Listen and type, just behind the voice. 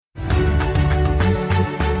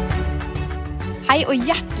Hei og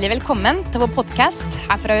hjertelig velkommen til vår podcast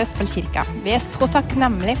her fra Østfoldkirka. Vi så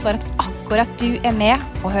takknemlige for at akkurat du med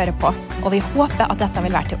og hører på, og vi håper at dette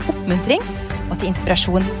vil være til oppmuntring og til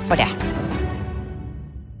inspirasjon for det.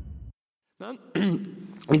 Men,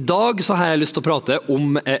 I dag så har jeg lyst til å prate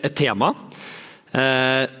om et tema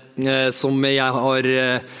som jeg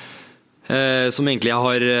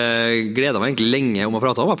har gledet meg egentlig lenge om å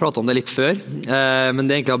prate om. Jeg har pratet om det litt før, men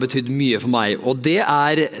det egentlig har betydd mye for meg. Og det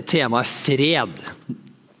temaet fred.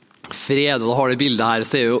 Fred, og da har du bildet her.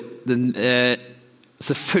 Så jo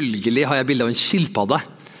selvfølgelig har jeg bildet av en skilpadde.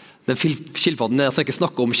 Den skilpadden, jeg skal ikke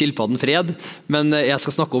snakke om skilpadden fred, men jeg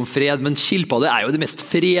skal snakke om fred. Men skilpadde jo de mest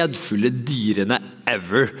fredfulle dyrene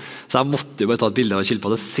ever. Så jeg måtte jo bare ta et bilde av en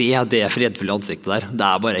skilpadde. Se det fredfulle ansiktet der.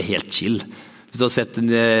 Det bare helt chill. Hvis du har sett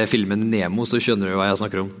filmen Nemo, så skjønner du hva jeg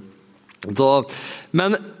snakker om.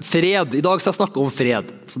 Men fred, i dag skal jeg snakke om fred.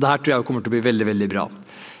 Så det her tror jeg kommer til å bli veldig, veldig bra.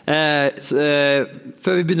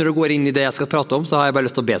 Før vi begynner å gå inn i det jeg skal prate om, så har jeg bare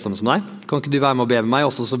lyst til å be sammen med deg. Kan ikke du være med og be med meg?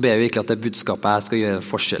 Også så ber vi virkelig at det budskapet her skal gjøre en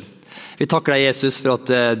forskjell. Vi takker deg, Jesus, for at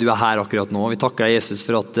du her akkurat nå. Vi takker deg, Jesus,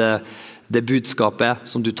 for at det budskapet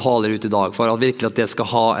som du taler ut i dag, for at virkelig at det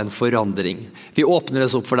skal ha en forandring. Vi åpner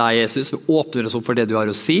oss opp for deg, Jesus. Vi åpner oss opp for det du har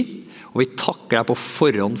å si. Og vi takker deg på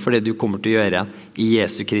forhånd for det du kommer til å gjøre i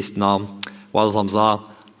Jesu Kristi navn. Og alle sammen sa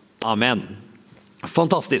Amen.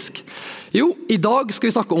 Fantastisk. Jo, i dag skal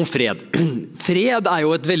vi snakke om fred. Fred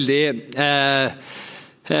jo et veldig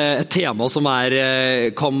et tema som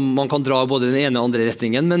man kan dra både den ene og andre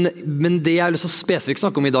retningen, men det jeg har lyst til å spesifikt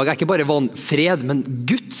snakke om i dag ikke bare fred, men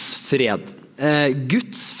Guds fred.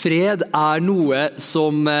 Guds fred noe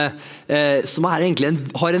som egentlig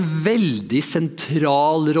har en veldig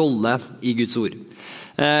sentral rolle i Guds ord.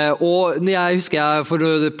 Og når jeg husker for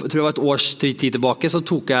jeg tror det var et års tid tilbake, så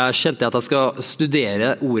kjente jeg at jeg skal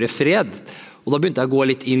studere ordet fred. Og da begynte jeg å gå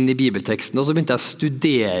litt inn i bibelteksten, og så begynte jeg å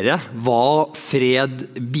studere hva fred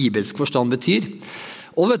bibelsk forstand betyr.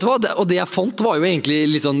 Og vet du hva? Og det jeg fant var jo egentlig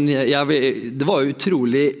litt sånn, det var jo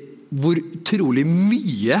hvor utrolig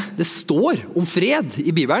mye det står om fred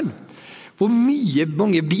i Bibelen. Hvor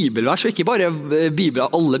mange bibelvers, og ikke bare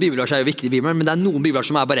alle bibelvers jo viktige i Bibelen, men det noen bibelvers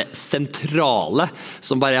som bare sentrale,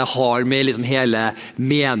 som bare har med liksom hele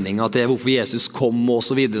meningen til hvorfor Jesus kom og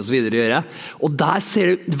så videre å gjøre. Og der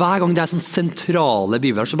ser du, hver gang det sånn sentrale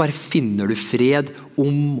bibelvers, så bare finner du fred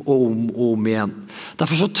om og om igjen.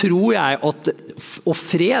 Derfor så tror jeg at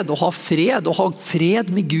å ha fred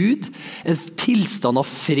med Gud, en tilstand av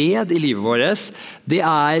fred i livet vårt, det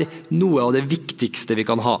noe av det viktigste vi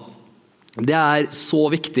kan ha. Det så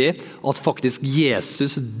viktig at faktisk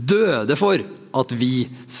Jesus døde for at vi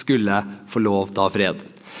skulle få lov til å ha fred.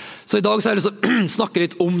 Så i dag så har jeg lyst til å snakke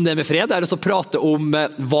litt om det med fred. Jeg har lyst til å prate om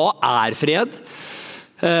hva fred.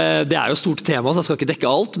 Det jo et stort tema, så jeg skal ikke dekke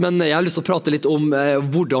alt, men jeg har lyst til å prate litt om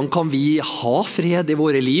hvordan kan vi ha fred i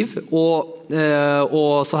våre liv, og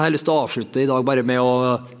så har jeg lyst til å avslutte i dag bare med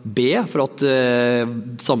å be for at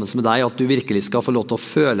sammen med deg at du virkelig skal få lov til å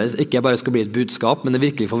føle, ikke bare skal bli et budskap, men jeg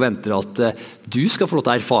virkelig forventer at du skal få lov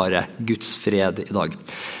til å erfare Guds fred i dag.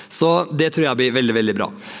 Så det tror jeg blir veldig, veldig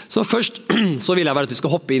bra. Så først så vil jeg bare at vi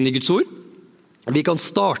skal hoppe inn i Guds ord. Vi kan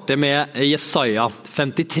starte med Jesaja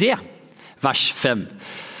 53, vers 5.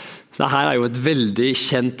 Dette jo et veldig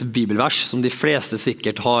kjent bibelvers som de fleste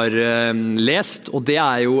sikkert har lest, og det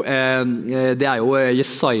jo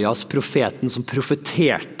Jesajas, profeten, som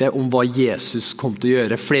profeterte om hva Jesus kom til å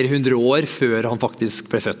gjøre flere hundre år før han faktisk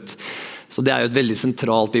ble født. Så det jo et veldig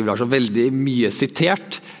sentralt bibelvers, og veldig mye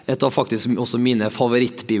sitert. Et av faktisk også mine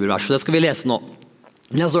favorittbibelvers, så det skal vi lese nå.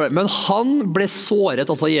 Men han ble såret,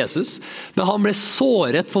 altså Jesus, men han ble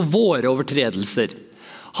såret for våre overtredelser.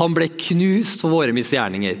 Han ble knust for våre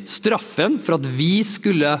misgjerninger. Straffen for at vi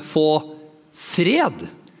skulle få fred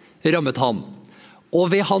rammet ham. Og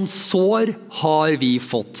ved hans sår har vi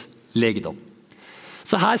fått legedom.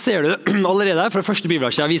 Så her ser du allerede, fra det første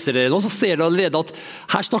bibelverset jeg viser dere nå, så ser du allerede at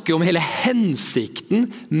her snakker vi om hele hensikten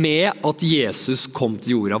med at Jesus kom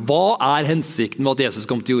til jorda. Hva hensikten med at Jesus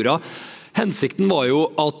kom til jorda? Hensikten var jo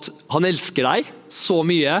at han elsker deg så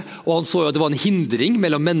mye, og han så jo at det var en hindring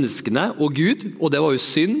mellom menneskene og Gud, og det var jo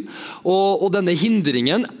synd. Og denne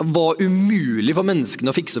hindringen var umulig for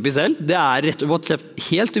menneskene å fikse opp i selv. Det rett og slett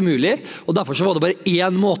helt umulig, og derfor så var det bare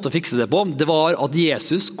én måte å fikse det på. Det var at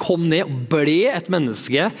Jesus kom ned og ble et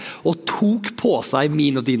menneske, og tok på seg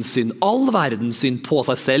min og din synd. All verdens synd på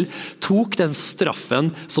seg selv, tok den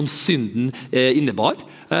straffen som synden innebar,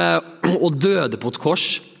 og døde på et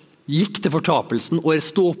kors. Gikk til fortapelsen og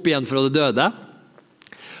stod opp igjen fra det døde.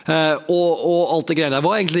 Og alt det greiene.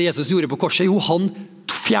 Hva egentlig Jesus gjorde på korset? Jo, han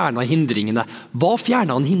fjernet hindringene. Hva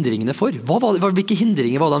fjernet han hindringene for? Hvilke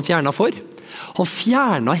hindringer var det han fjernet for? Han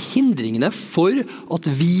fjernet hindringene for at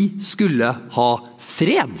vi skulle ha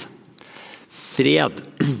fred. Fred.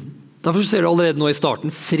 Derfor ser du allerede nå i starten,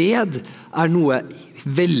 fred er noe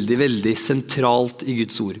veldig, veldig sentralt i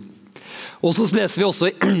Guds ord. Og så leser vi også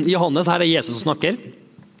i Johannes, her er Jesus som snakker,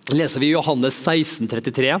 leser vi i Johannes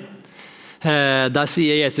 16:33. Der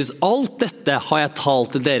sier Jesus, alt dette har jeg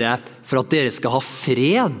talt til dere for at dere skal ha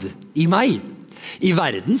fred i meg. I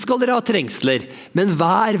verden skal dere ha trengsler, men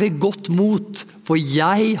vær ved godt mot, for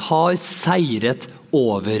jeg har seiret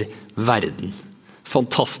over verden.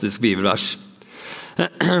 Fantastisk bibelvers.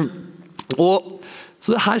 Og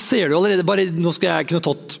så her ser du allerede, bare nå skal jeg kunne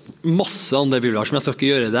tatt masse andre bibelvers, men jeg skal ikke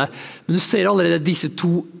gjøre det, men du ser allerede disse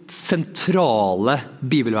to sentrale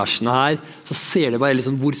bibelversene her, så ser du bare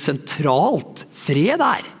liksom hvor sentralt fred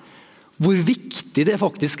er. Hvor viktig det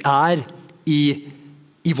faktisk er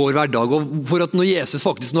i vår hverdag, og for at når Jesus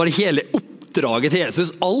faktisk, nå er det hele oppdraget til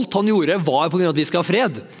Jesus, alt han gjorde var på grunn av at vi skal ha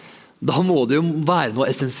fred. Da må det jo være noe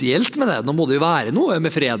essensielt med det. Da må det jo være noe med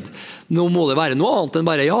fred. Nå må det være noe annet enn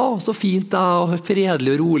bare, ja, så fint det er,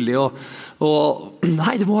 fredelig og rolig.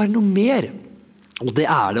 Nei, det må være noe mer. Og det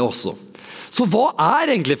er det også. Så hva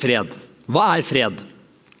er egentlig fred? Hva er fred?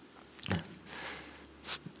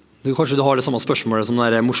 Kanskje du har det samme spørsmålet som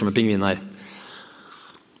den morsomme pingvinen her.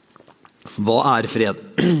 Hva er fred?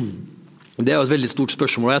 Det er jo et veldig stort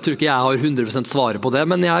spørsmål, og jeg tror ikke jeg har 100% svaret på det,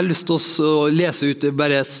 men jeg har lyst til å lese ut,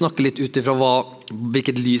 bare snakke litt ut ifra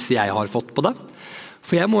hvilket lys jeg har fått på det.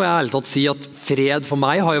 For jeg må ærlig talt si at fred for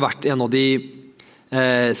meg har jo vært en av de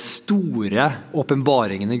store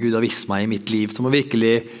åpenbaringene Gud har vist meg i mitt liv, som har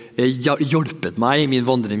virkelig hjulpet meg i min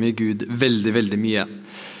vandring med Gud veldig, veldig mye.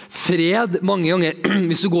 Fred, mange ganger,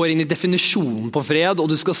 hvis du går inn i definisjonen på fred, og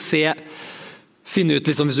du skal finne ut,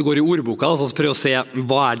 liksom, hvis du går i ordboka, så prøv å se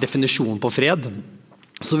hva er definisjonen på fred,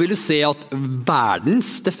 så vil du se at verdens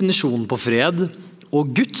definisjon på fred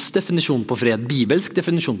og Guds definisjon på fred, bibelsk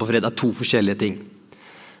definisjon på fred, er to forskjellige ting.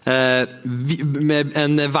 Med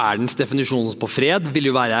en verdens definisjon på fred vil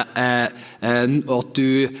jo være at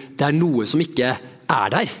det er noe som ikke er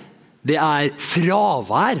der. Det er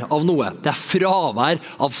fravær av noe. Det er fravær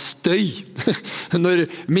av støy. Når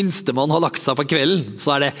minstemann har lagt seg på kvelden,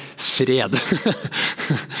 så er det fred.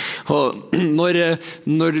 Og når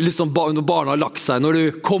barna har lagt seg, når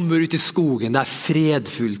du kommer ut i skogen, det er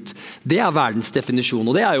fredfullt. Det er verdens definisjon,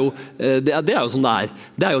 og det er jo sånn det er.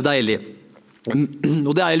 Det er jo deilig.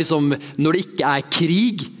 Og det er liksom, når det ikke er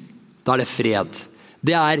krig, da er det fred.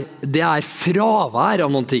 Det er fravær av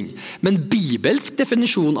noen ting. Men bibelsk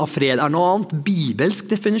definisjon av fred er noe annet. Bibelsk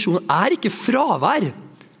definisjon er ikke fravær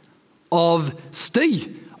av støy,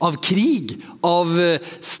 av krig, av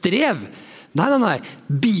strev. Nei.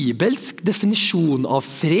 Bibelsk definisjon av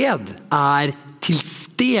fred er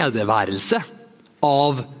tilstedeværelse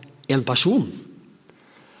av en person.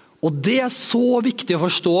 Og det er så viktig å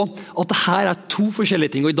forstå at det her er to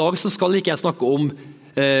forskjellige ting. Og i dag så skal ikke jeg snakke om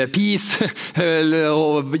peace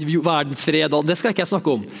og verdensfred, det skal ikke jeg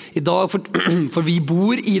snakke om i dag, for vi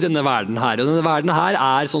bor i denne verden her, og denne verden her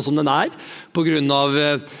er sånn som den er på grunn av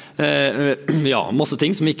masse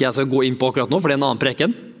ting som ikke jeg skal gå inn på akkurat nå, for det er en annen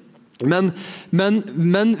preken.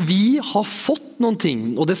 Men vi har fått noen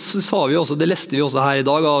ting, og det sa vi også, det leste vi også her i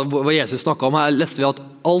dag, hva Jesus snakket om. Her leste vi at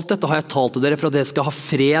alt dette har jeg talt til dere for at dere skal ha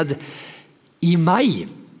fred i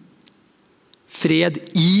meg. Fred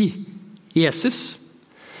i Jesus.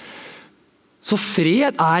 Så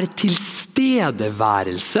fred er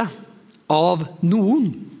tilstedeværelse av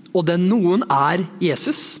noen, og den noen er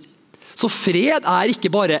Jesus. Så fred er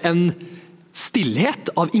ikke bare en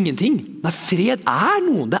stillhet av ingenting. Nei, fred er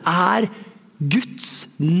noen. Det er Guds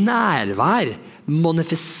nærvær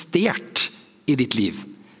manifestert i ditt liv.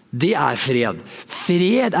 Det er fred.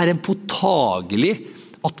 Fred er en påtagelig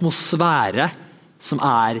atmosfære som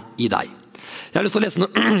er i deg. Jeg har lyst til å lese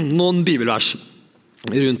noen bibelvers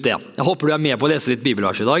rundt det. Jeg håper du er med på å lese litt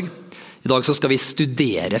bibelvers i dag. I dag så skal vi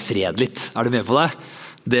studere fred litt. Er du med på det?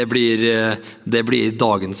 Det blir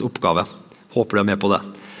dagens oppgave. Håper du er med på det.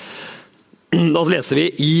 Da leser vi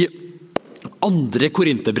i 2.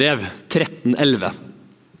 Korinterbrev 13:11.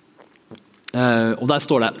 Og der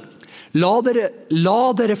står det: La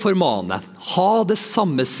dere formane, ha det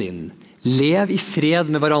samme sinn, lev i fred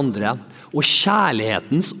med hverandre, og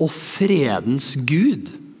kjærlighetens og fredens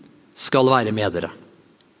Gud skal være med dere.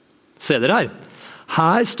 Se dere her.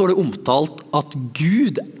 Her står det omtalt at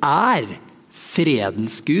Gud er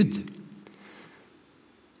fredens Gud.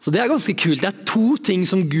 Så det er ganske kult. Det er to ting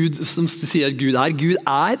som sier at Gud er. Gud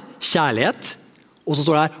er kjærlighet, og så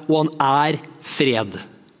står det her, og han er fred.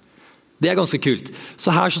 Det er ganske kult. Så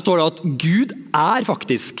her så står det at Gud er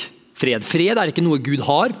faktisk fred. Fred er ikke noe Gud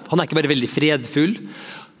har. Han er ikke bare veldig fredfull.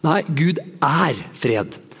 Nei, Gud er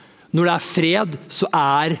fred. Når det er fred, så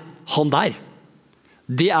er han der.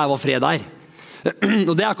 Det er hva fred er.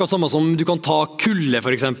 Og det er akkurat samme som du kan ta kulde for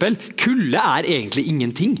eksempel. Kulde er egentlig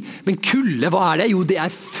ingenting. Men kulde, hva er det? Jo, det er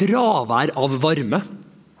fravær av varme.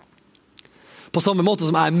 På samme måte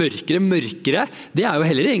som er mørkere. Mørkere, det er jo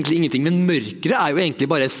heller egentlig ingenting. Men mørkere er jo egentlig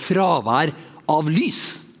bare et fravær av lys.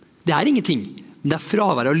 Det er ingenting. Men det er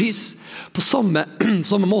fravær av lys. På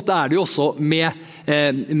samme måte er det jo også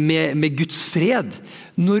med Guds fred.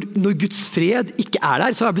 Når Guds fred ikke er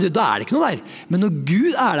der, så da er det ikke noe der. Men når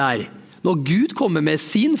Gud er der, når Gud kommer med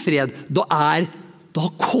sin fred, da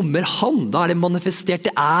kommer han, da er det manifestert,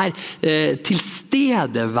 det er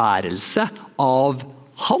tilstedeværelse av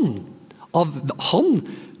han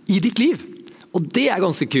i ditt liv. Og det er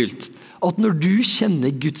ganske kult, at når du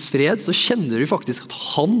kjenner Guds fred, så kjenner du faktisk at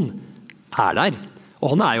han er der.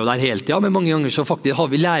 Og han er jo der hele tiden, men mange ganger så faktisk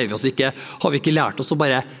har vi ikke lært oss å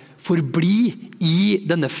bare forbli i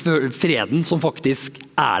denne freden som faktisk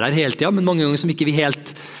er der hele tiden, men mange ganger som ikke vi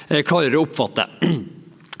helt klarer å oppfatte.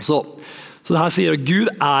 Så det her sier at Gud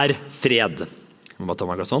er fred. Jeg må bare ta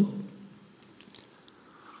meg et glass sånn.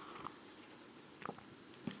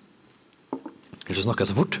 Ellers snakker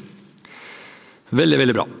jeg så fort. Veldig,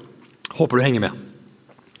 veldig bra. Håper du henger med.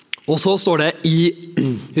 Og så står det i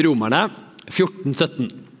Romerne 14:17.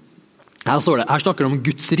 Her snakker det om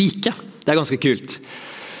Guds rike. Det er ganske kult.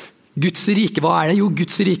 Guds rike, hva er det? Jo,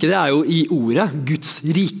 Guds rike, det er jo i ordet. Guds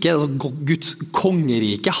rike, altså Guds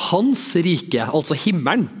kongerike, hans rike, altså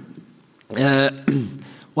himmelen.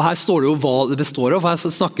 Og her står det jo hva det består av. Her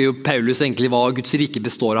snakker jo Paulus egentlig hva Guds rike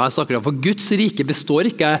består av. Her snakker det om, for Guds rike består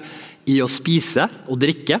ikke i å spise og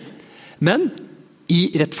drikke, men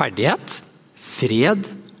i rettferdighet, fred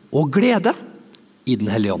og glede i den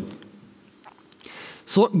hellige ånd.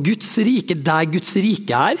 Så Guds rike, der Guds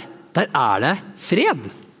rike er, der er det fred.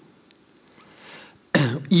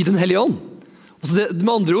 I den hellige ånd. Og så det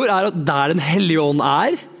med andre ord er at der den hellige ånd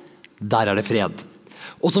er, der er det fred.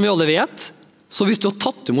 Og som vi alle vet, så hvis du har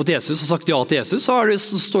tatt imot Jesus og sagt ja til Jesus,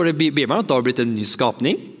 så står det i Bibelen at da har du blitt en ny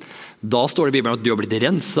skapning. Da står det i Bibelen at du har blitt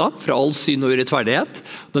renset fra all synd og urettferdighet.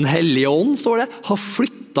 Den hellige ånd, står det, har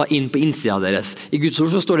flyttet inn på innsida deres. I Guds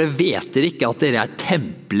ord så står det, vet dere ikke at dere er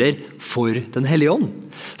templer for den hellige ånd.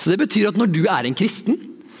 Så det betyr at når du er en kristen,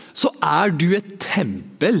 så er du et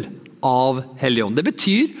tempel av hellige ånd. Det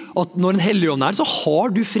betyr at når en hellige ånd er, så har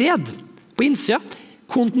du fred på innsida,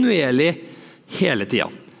 kontinuerlig hele tida.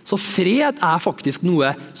 Så fred er faktisk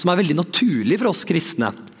noe som er veldig naturlig for oss kristne.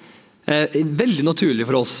 Veldig naturlig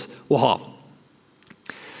for oss å ha.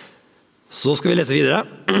 Så skal vi lese videre.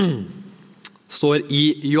 Står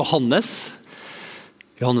i Johannes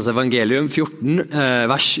evangelium 14,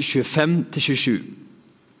 vers 25-27.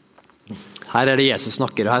 Her er det Jesus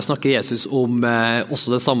snakker, og her snakker Jesus om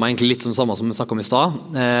også det samme, egentlig litt som det samme som vi snakket om i sted.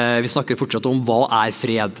 Vi snakker fortsatt om hva er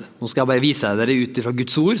fred. Nå skal jeg bare vise dere ut fra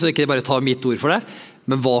Guds ord, så ikke bare ta mitt ord for det,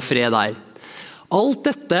 men hva fred er. Alt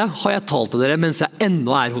dette har jeg talt til dere mens jeg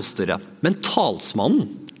ennå er hos dere. Men talsmannen,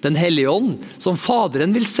 den hellige ånd, som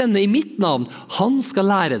Faderen vil sende i mitt navn, han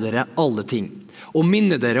skal lære dere alle ting, og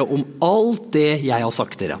minne dere om alt det jeg har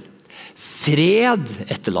sagt dere. Fred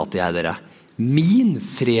etterlater jeg dere. Min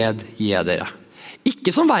fred gir jeg dere.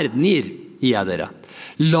 Ikke som verden gir jeg dere.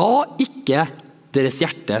 La ikke deres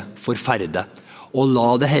hjerte forferde, og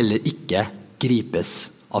la det heller ikke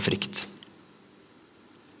gripes av frykt.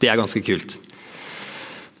 Det er ganske kult.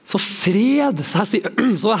 Så fred,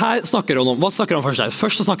 så her snakker han om, hva snakker han først her?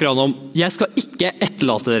 Først så snakker han om, jeg skal ikke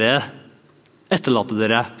etterlate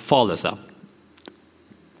dere farløse.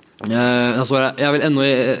 Jeg vil ennå,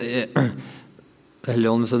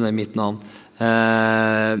 Hellige ånd vil sende mitt navn.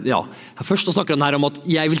 Først snakker han her om at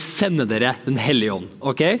jeg vil sende dere den hellige ånd,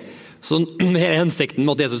 ok? Så hele hensikten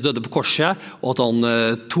med at Jesus døde på korset, og at han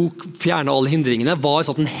fjerne alle hindringene, var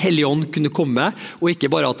så at den hellige ånd kunne komme, og ikke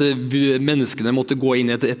bare at menneskene måtte gå inn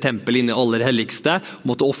i et tempel, inn i aller helligste,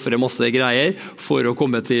 måtte offre masse greier for å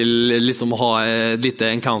komme til liksom ha et lite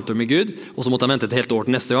encounter med Gud, og så måtte de vente et helt år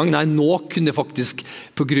til neste gang. Nei, nå kunne faktisk,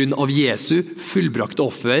 på grunn av Jesu fullbrakte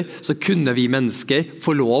offer, så kunne vi mennesker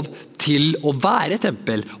få lov til å være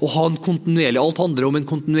tempel, og ha en kontinuerlig, alt handler om en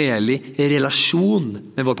kontinuerlig relasjon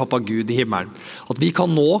med vår pappa Gud i himmelen. At vi kan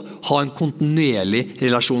nå ha en kontinuerlig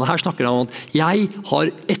relasjon. Og her snakker han om at jeg har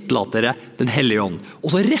etterlatt dere den hellige ånd.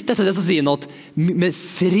 Og så rett etter det så sier han at med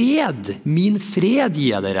fred, min fred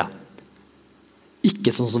gir jeg dere.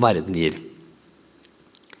 Ikke sånn som verden gir.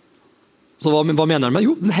 Så hva mener han med?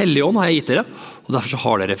 Jo, den hellige ånd har jeg gitt dere, og derfor så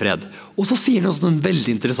har dere fred. Og så sier han noe sånn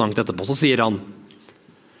veldig interessant etterpå. Så sier han,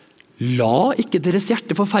 la ikke deres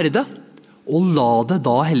hjerte forferde, og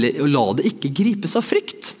la det ikke gripes av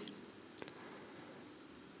frykt.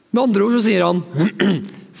 Med andre ord så sier han,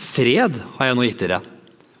 fred har jeg nå gitt dere,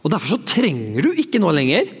 og derfor så trenger du ikke nå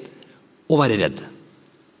lenger å være redd.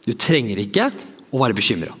 Du trenger ikke å være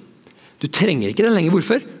bekymret. Du trenger ikke det lenger.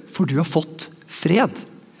 Hvorfor? For du har fått fred.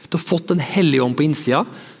 Du har fått en hellige ånd på innsida.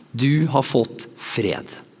 Du har fått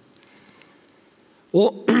fred.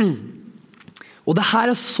 Og det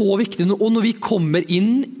her så viktig, og når vi kommer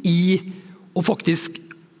inn i og faktisk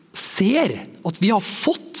ser at vi har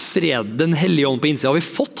fått fred, den hellige ånd på innsida, og vi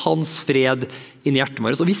har fått hans fred inn i hjertet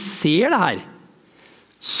vårt, og vi ser det her,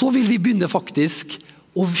 så vil vi begynne faktisk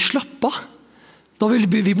å slappe av. Da vil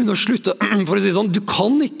vi begynne å slutte, for å si sånn, du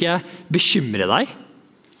kan ikke bekymre deg,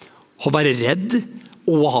 og være redd,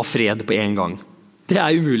 og ha fred på en gang. Det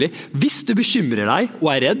er umulig. Hvis du bekymrer deg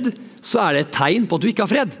og er redd, så er det et tegn på at du ikke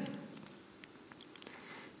har fred.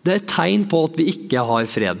 Det er et tegn på at vi ikke har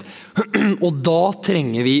fred. Og da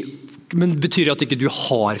trenger vi, men betyr det at ikke du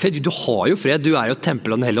har fred? Du har jo fred, du er jo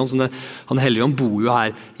tempel av den hellige ånd, så den hellige ånd bor jo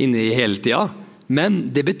her inne i hele tida. Men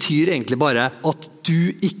det betyr egentlig bare at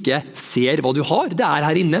du ikke ser hva du har. Det er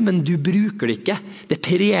her inne, men du bruker det ikke. Det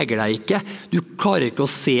preger deg ikke. Du klarer ikke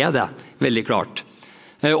å se det veldig klart.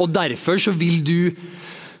 Og derfor så vil du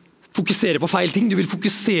fokusere på feil ting. Du vil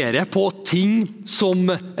fokusere på ting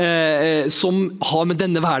som har med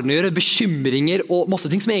denne verden å gjøre, bekymringer og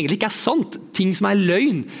masse ting som egentlig ikke er sant, ting som er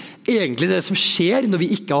løgn. Egentlig det som skjer når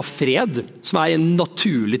vi ikke har fred, som er en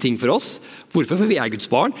naturlig ting for oss. Hvorfor? For vi er Guds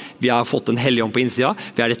barn, vi har fått en hellige ånd på innsida,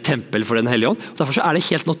 vi er et tempel for den hellige ånd. Derfor så er det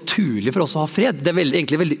helt naturlig for oss å ha fred. Det er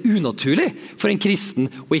egentlig veldig unaturlig for en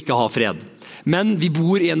kristen å ikke ha fred. Men vi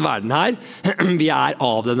bor i en verden her, vi er i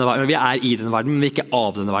denne verden, men vi er ikke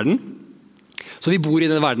av denne verden. Så vi bor i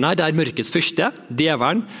denne verden her, der mørkets første,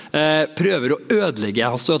 djevelen, prøver å ødelegge.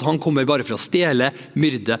 Han står at han kommer bare for å stjele,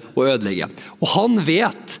 myrde og ødelegge. Og han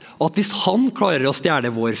vet at hvis han klarer å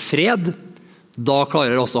stjele vår fred, da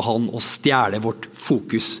klarer også han å stjele vårt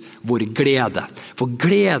fokus, vår glede. For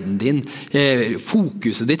gleden din,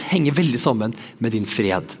 fokuset ditt henger veldig sammen med din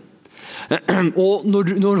fred. Og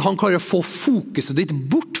når han klarer å få fokuset ditt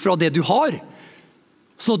bort fra det du har,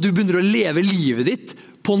 så at du begynner å leve livet ditt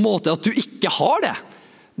på en måte at du ikke har det.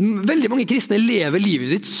 Veldig mange kristne lever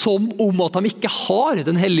livet ditt som om at de ikke har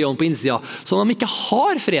den hellige ånd på innsida, som de ikke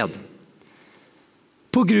har fred.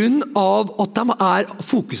 På grunn av at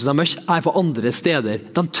fokuset deres er på andre steder.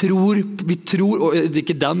 Vi tror, og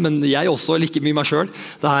ikke dem, men jeg også, like mye meg selv.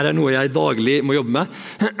 Dette er noe jeg daglig må jobbe med.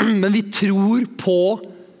 Men vi tror på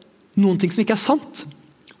noen ting som ikke er sant.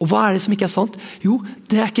 Og hva er det som ikke er sant? Jo,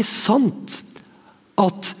 det er ikke sant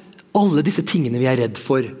at alle disse tingene vi er redd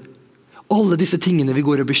for, alle disse tingene vi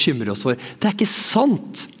går og bekymrer oss for, det er ikke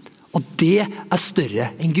sant at det er større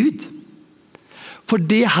enn Gud. For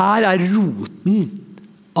det her er roten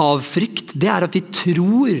av frykt. Det er at vi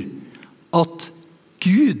tror at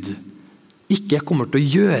Gud ikke kommer til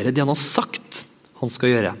å gjøre det han har sagt han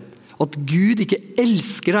skal gjøre. At Gud ikke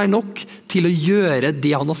elsker deg nok til å gjøre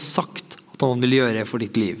det han har sagt at han vil gjøre for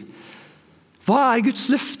ditt liv. Hva er Guds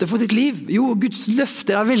løfte for ditt liv? Jo, Guds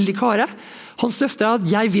løfter er veldig klare. Hans løfter er at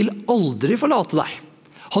jeg vil aldri forlate deg.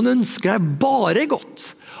 Han ønsker deg bare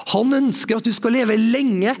godt. Han ønsker at du skal leve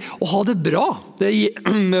lenge og ha det bra.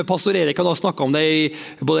 Pastor Erik har snakket om det,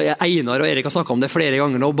 både Einar og Erik har snakket om det flere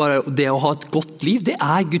ganger nå. Bare det å ha et godt liv, det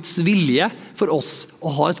er Guds vilje for oss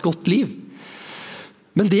å ha et godt liv.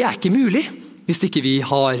 Men det er ikke mulig hvis ikke vi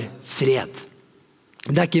har fred.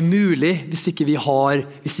 Det er ikke mulig hvis ikke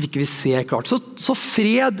vi ser klart. Så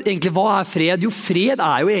fred, egentlig, hva er fred? Jo, fred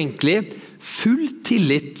er jo egentlig full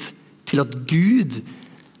tillit til at Gud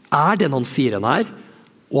er den han sier han er,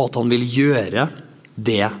 og at han vil gjøre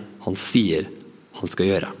det han sier han skal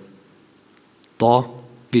gjøre. Da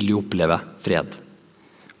vil du oppleve fred.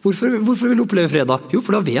 Hvorfor vil du oppleve fred da? Jo,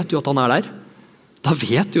 for da vet du at han er der. Da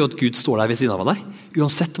vet du at Gud står der ved siden av deg.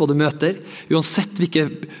 Uansett hva du møter, uansett hvilke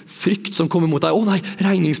frykt som kommer mot deg. Å nei,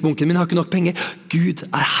 regningsbunken min har ikke nok penger. Gud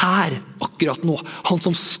er her akkurat nå. Han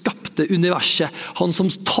som skapte universet. Han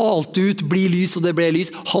som talte ut, bli lys og det ble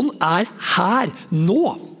lys. Han er her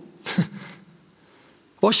nå.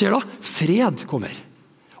 Hva skjer da? Fred kommer.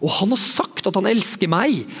 Og han har sagt at han elsker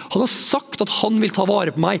meg. Han har sagt at han vil ta vare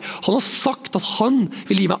på meg. Han har sagt at han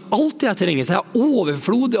vil gi meg alt det jeg trenger, så jeg er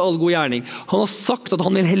overflod i all god gjerning. Han har sagt at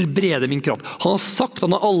han vil helbrede min kropp. Han har sagt at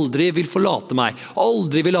han aldri vil forlate meg.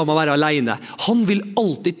 Aldri vil la meg være alene. Han vil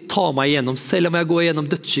alltid ta meg igjennom. Selv om jeg går gjennom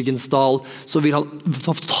dødsskyggens dal, så vil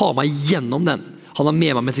han ta meg igjennom den. Han har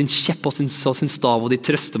med meg med sin kjepp og sin stav, og de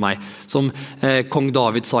trøster meg, som kong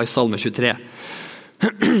David sa i Salme 23.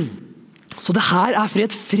 Så det her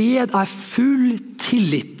fred. Fred full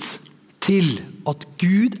tillit til at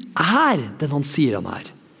Gud den han sier han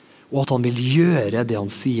og at han vil gjøre det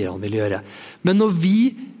han sier han vil gjøre. Men når vi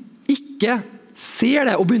ikke ser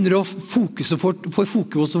det og begynner å få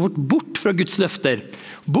fokuset vårt bort fra Guds løfter,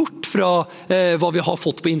 bort fra hva vi har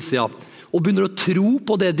fått på innsida, og begynner å tro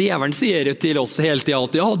på det djevelen sier til oss hele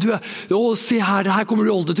tiden, at se her, det her kommer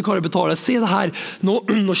du aldri til å klare å betale, se det her, nå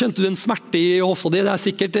kjente du en smerte i hofta di, det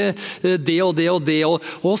sikkert det og det og det,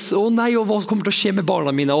 og nei, og hva kommer til å skje med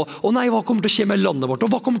barna mine, og nei, hva kommer til å skje med landet vårt,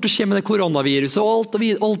 og hva kommer til å skje med det koronaviruset, og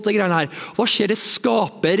alt det greiene her. Hva skjer? Det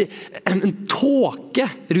skaper en tåke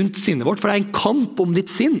rundt sinnet vårt, for det en kamp om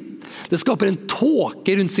ditt sinn. Det skaper en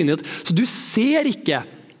tåke rundt sinnet, så du ser ikke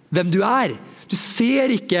hvem du du ser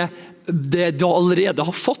ikke det du allerede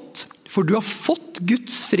har fått, for du har fått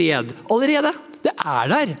Guds fred allerede. Det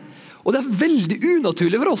der. Og det veldig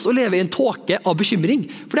unaturlig for oss å leve i en tåke av bekymring,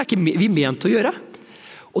 for det ikke vi ment å gjøre.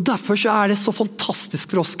 Og derfor så det så fantastisk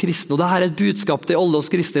for oss kristne, og det et budskap til alle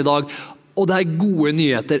oss kristne i dag, og det gode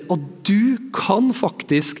nyheter, at du kan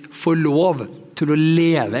faktisk få lov til å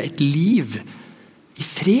leve et liv i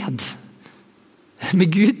fred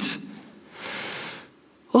med Gud.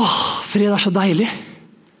 Fred så deilig.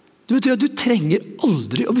 Du trenger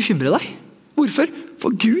aldri å bekymre deg. Hvorfor?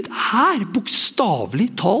 For Gud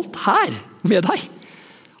bokstavelig talt her med deg.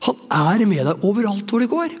 Han med deg overalt hvor det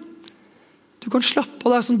går. Du kan slappe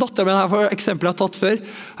av. Det som datteren min her, for eksempel jeg har tatt før.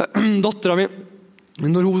 Datteren min,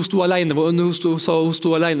 når hun sto alene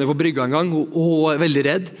på brygga en gang, og hun var veldig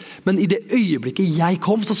redd. Men i det øyeblikket jeg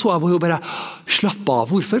kom, så jeg på hun bare slappe av.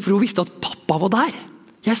 Hvorfor? For hun visste at pappa var der.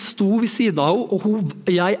 Jeg sto ved siden av henne,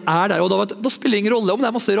 og jeg der, og da spiller det ingen rolle om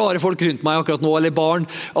det masse rare folk rundt meg akkurat nå, eller barn,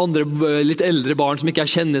 andre litt eldre barn som ikke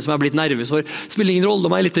jeg kjenner, som jeg blitt nervøs for. Det spiller ingen rolle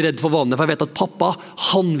om jeg litt redd for vannet, for jeg vet at pappa,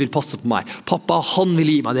 han vil passe på meg. Pappa, han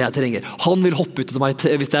vil gi meg det jeg trenger. Han vil hoppe ut til meg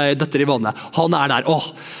hvis jeg detter i vannet. Han der.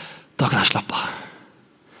 Da kan jeg slappe av.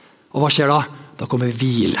 Og hva skjer da? Da kommer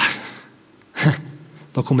hvile.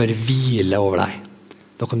 Da kommer hvile over deg.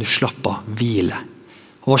 Da kan du slappe av, hvile.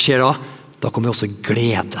 Og hva skjer da? Da kommer også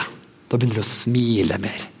glede. Da begynner du å smile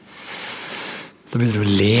mer. Da begynner du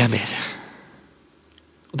å le mer.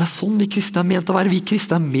 Og det sånn vi kristne ment å være. Vi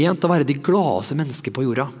kristne ment å være de gladeste mennesker på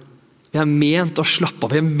jorda. Vi ment å slappe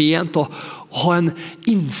av. Vi ment å ha en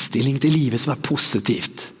innstilling til livet som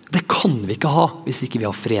positivt. Det kan vi ikke ha hvis ikke vi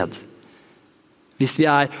har fred. Hvis vi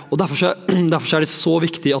og derfor det så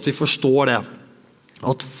viktig at vi forstår det.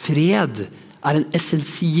 At fred en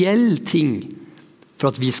essensiell ting for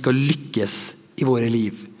at vi skal lykkes i våre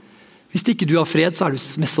liv. Hvis ikke du har fred, så du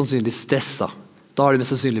mest sannsynlig stresset. Da du mest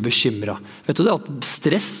sannsynlig bekymret. Vet du det at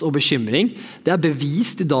stress og bekymring, det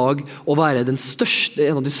bevist i dag å være en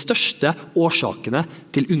av de største årsakene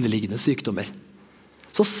til underliggende sykdommer.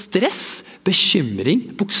 Så stress, bekymring,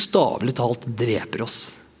 bokstavelig talt dreper oss.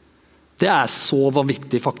 Det så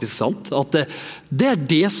vanvittig faktisk sant, at det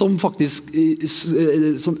det som faktisk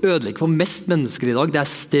som ødelegger for mest mennesker i dag, det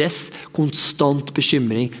stress, konstant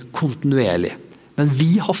bekymring, kontinuerlig. Men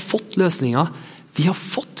vi har fått løsninger, vi har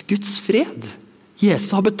fått Guds fred.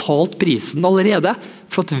 Jesus har betalt prisen allerede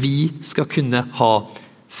for at vi skal kunne ha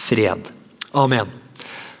fred. Amen.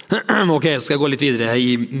 Ok, så skal jeg gå litt videre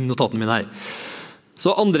i notatene mine her.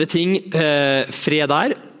 Så andre ting, fred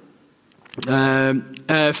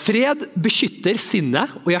fred beskytter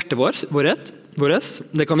sinnet og hjertet vårt.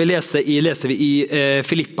 Det kan vi lese i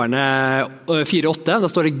Filipperne 4:8. Der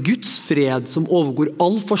står det Guds fred som overgår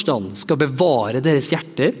all forstand skal bevare deres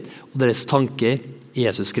hjerter og deres tanker i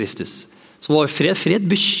Jesus Kristus. Så vår fred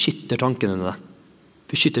beskytter tankene dine.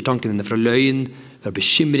 Beskytter tankene dine fra løgn, fra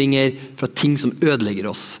bekymringer, fra ting som ødelegger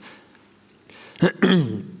oss.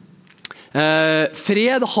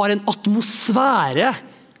 Fred har en atmosfære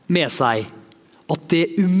med seg at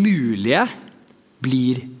det umulige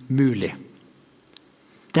blir mulig.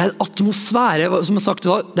 Det en atmosfære, som jeg har sagt,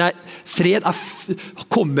 fred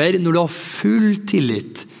kommer når du har full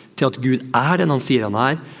tillit til at Gud den han sier han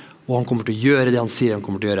og han kommer til å gjøre det han sier han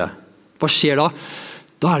kommer til å gjøre. Hva skjer da?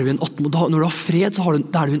 Når du har fred, så er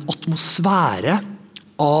du en atmosfære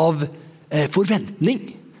av forventning,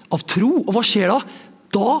 av tro. Og hva skjer da?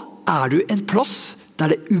 Da du en plass der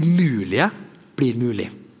det umulige blir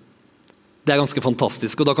mulig. Det ganske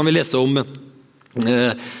fantastisk, og da kan vi lese om,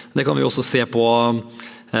 det kan vi også se på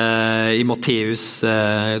i Matteus,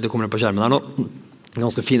 det kommer på skjermen her nå, en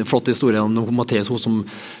ganske fin, flott historie om Matteus,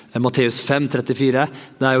 Matteus 5:34,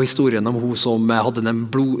 det jo historien om hun som hadde den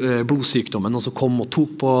blodsykdommen, og så kom og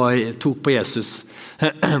tok på Jesus.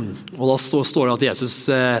 Og da står det at Jesus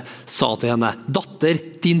sa til henne, «Datter,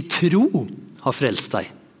 din tro har frelst deg.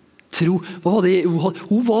 Tro. Hva var det hun hadde?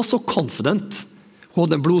 Hun var så confident. Hun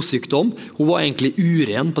hadde en blodsykdom. Hun var egentlig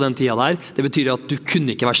uren på den tiden der. Det betyr at du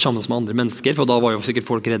kunne ikke være sammen med andre mennesker, for da var jo sikkert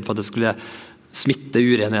folk redde for at det skulle smitte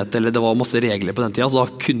urenhet, eller det var masse regler på den tiden, så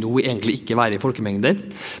da kunne hun egentlig ikke være i folkemengder.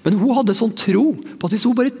 Men hun hadde sånn tro på at hvis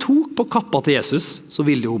hun bare tok på kappa til Jesus, så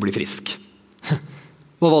ville hun bli frisk.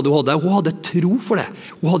 Hva var det hun hadde? Hun hadde tro for det.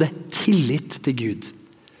 Hun hadde tillit til Gud.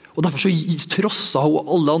 Og derfor så trosset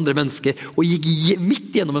hun alle andre mennesker og gikk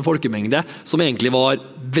midt gjennom en folkemengde som egentlig var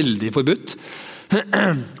veldig forbudt,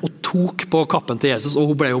 og tok på kappen til Jesus,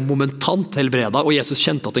 og hun ble jo momentant helbredet, og Jesus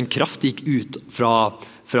kjente at en kraft gikk ut fra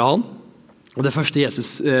han. Og det første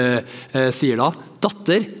Jesus sier da,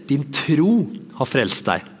 datter, din tro har frelst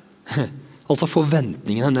deg. Altså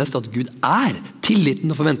forventningen hennes til at Gud er,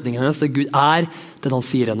 tilliten og forventningen hennes til at Gud er den han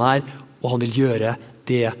sier han er, og han vil gjøre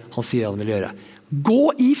det han sier han vil gjøre. Gå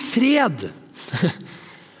i fred,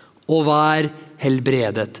 og vær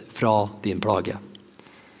helbredet fra din plage.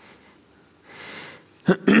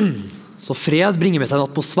 Så fred bringer med seg en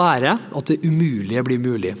atmosfære at det umulige blir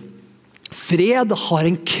mulig. Fred har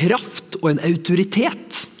en kraft og en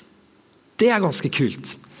autoritet. Det er ganske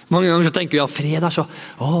kult. Mange ganger så tenker vi at fred er så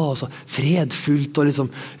fredfullt, og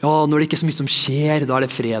liksom, ja, når det ikke er så mye som skjer, da er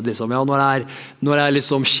det fred. Liksom. Ja, når det er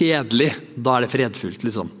liksom kjedelig, da er det fredfullt.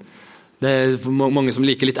 Liksom. Det er mange som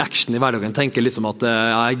liker litt action i hverdagen, tenker liksom at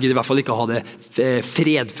jeg gidder i hvert fall ikke ha det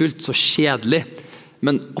fredfullt, så kjedelig.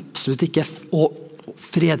 Men absolutt ikke. Og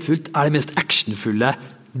fredfullt er det mest actionfulle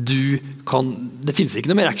det finnes ikke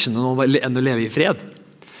noe mer action enn å leve i fred.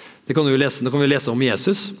 Det kan vi lese om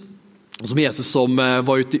Jesus. Som Jesus som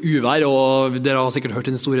var ute i uvær, og dere har sikkert hørt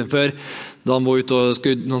den historien før, da han var ute og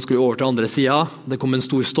han skulle over til andre siden. Det kom en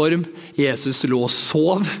stor storm. Jesus lå og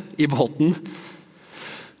sov i båten.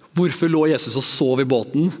 Hvorfor lå Jesus og sov i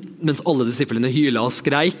båten, mens alle disiplene hylet og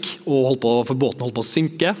skreik, for båten holdt på å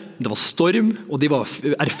synke? Det var storm, og de var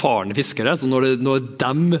erfarne fiskere, så når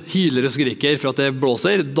de hyler og skriker for at det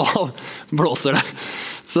blåser, da blåser det.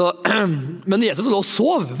 Men Jesus lå og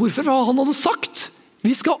sov. Hvorfor? For han hadde sagt,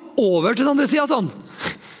 vi skal over til den andre siden, sånn.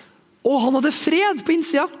 Og han hadde fred på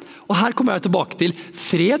innsiden. Og her kommer jeg tilbake til,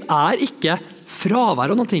 fred er ikke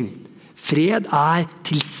fravær av noen ting. Fred er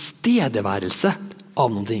tilstedeværelse av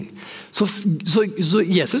noen ting. Så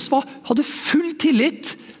Jesus hadde full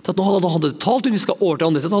tillit til at når han hadde talt ut, vi skal over til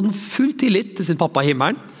andre siden, så hadde han full tillit til sin pappa i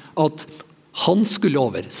himmelen, at han skulle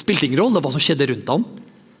over. Spilte ingen rolle hva som skjedde rundt ham.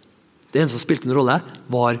 Det eneste som spilte en rolle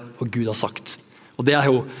var hva Gud har sagt. Og det er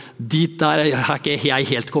jo, dit der er ikke jeg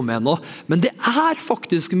helt kommet ennå, men det er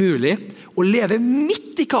faktisk mulig å leve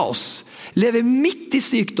midt i kaos, leve midt i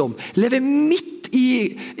sykdom, leve midt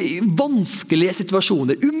i vanskelige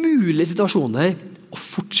situasjoner, umulige situasjoner, og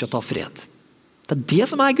fortsatt ha fred. Det er det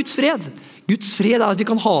som er Guds fred. Guds fred er at vi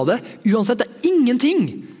kan ha det, uansett det er ingenting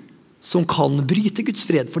som kan bryte Guds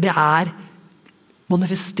fred, for det er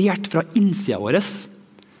manifestert fra innsiden vår,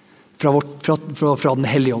 fra den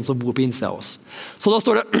hellige ånd som bor på innsiden av oss. Så da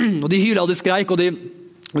står det, og de hylet og de skreik, og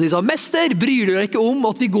de sa, mester, bryr du deg ikke om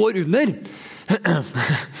at vi går under?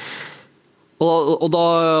 og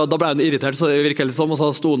da ble han irritert, så det virket litt som, og så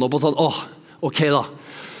sto han opp og sa, ok da.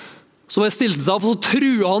 Så stilte han seg opp, og så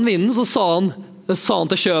trua han vinden, så sa han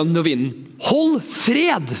til sjøen og vinden, hold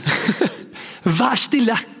fred, vær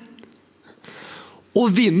stille. Og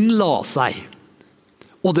vinden la seg,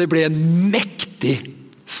 og det ble en mektig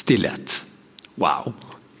stillhet. Wow,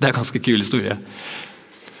 det er en ganske kul historie.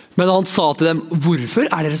 Men han sa til dem, hvorfor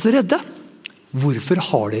er dere så redde? Hvorfor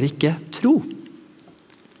har dere ikke tro?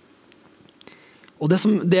 Og det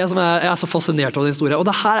som jeg er så fascinert av den historien, og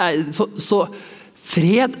det her er så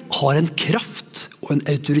fred har en kraft og en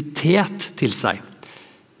autoritet til seg.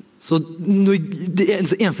 Så det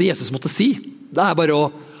eneste Jesus måtte si, det er bare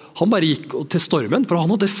han bare gikk til stormen, for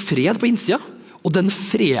han hadde fred på innsiden. Og den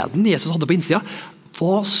freden Jesus hadde på innsiden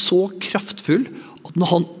var så kraftfull at når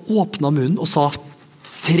han åpnet munnen og sa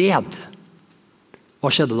fred, hva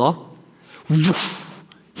skjedde da?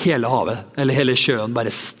 Hele havet, eller hele sjøen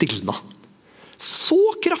bare stilna. Så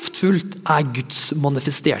kraftfullt er Guds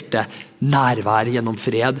manifesterte nærvær gjennom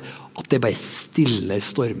fred at det bare stiller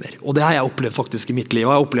stormer. Og det har jeg opplevd faktisk i mitt liv. Jeg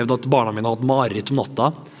har opplevd at barna mine har hatt mareritt om natta.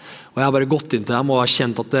 Og jeg har bare gått inn til dem og har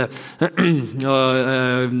kjent at jeg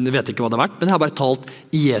vet ikke hva det har vært, men jeg har bare talt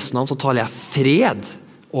i Jesu navn, så taler jeg fred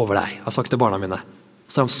over deg. Jeg har sagt til barna mine.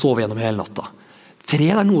 Så har de sovet gjennom hele natta.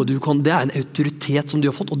 Fred er noe det er en autoritet som du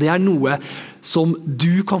har fått, og det er noe som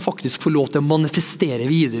du kan faktisk få lov til å manifestere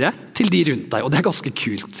videre til de rundt deg, og det er ganske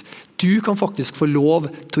kult. Du kan faktisk få lov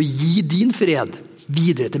til å gi din fred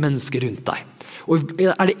videre til mennesker rundt deg. Og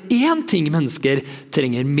det en ting mennesker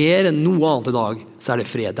trenger mer enn noe annet i dag, så det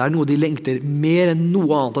fred. Det noe de lengter mer enn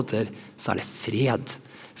noe annet etter, så det fred.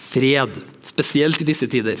 Fred, spesielt i disse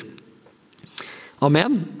tider.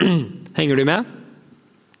 Amen. Henger du med?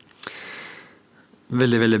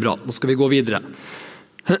 Veldig, veldig bra. Nå skal vi gå videre.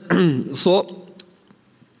 Så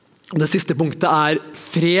det siste punktet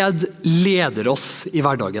fred leder oss i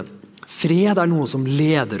hverdagen. Fred noe som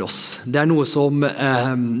leder oss. Det noe som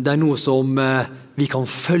vi kan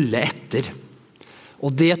følge etter.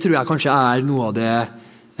 Og det tror jeg kanskje noe av det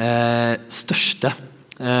største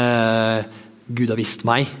Gud har vist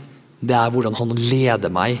meg. Det hvordan han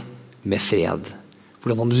leder meg med fred.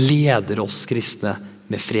 Hvordan han leder oss kristne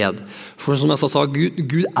med fred. For som jeg sa,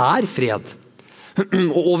 Gud fred.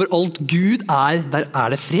 Og overalt Gud der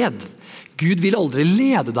det fred. Gud vil aldri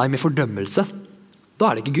lede deg med fordømmelse. Da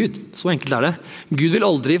det ikke Gud. Så enkelt det. Gud vil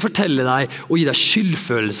aldri fortelle deg og gi deg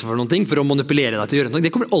skyldfølelse for noe, for å manipulere deg til å gjøre noe.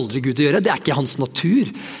 Det kommer aldri Gud til å gjøre. Det ikke hans natur.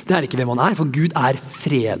 Det ikke hvem han for Gud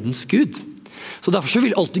fredens Gud. Så derfor så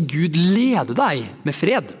vil alltid Gud lede deg med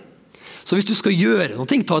fred. Så hvis du skal gjøre noe,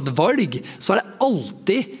 ta et valg, så det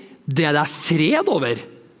alltid det fred over,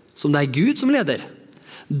 som det Gud som leder.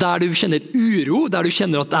 Der du kjenner uro, der du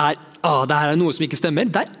kjenner at det noe som ikke stemmer,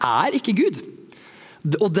 der ikke Gud.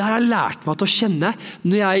 Og det har jeg lært meg til å kjenne.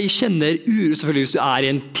 Når jeg kjenner uro, selvfølgelig hvis du i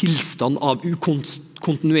en tilstand av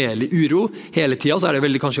kontinuerlig uro hele tiden, så det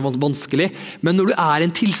veldig kanskje vanskelig. Men når du i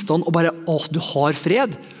en tilstand og bare, du har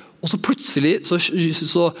fred, og så plutselig så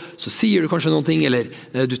sier du kanskje noen ting, eller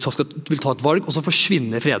du vil ta et valg, og så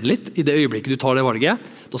forsvinner freden litt i det øyeblikket du tar det valget.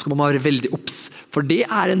 Da skal man være veldig obs. For det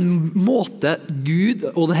en måte Gud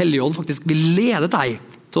og Den hellige ånd faktisk vil lede deg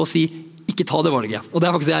til å si, ikke ta det valget. Og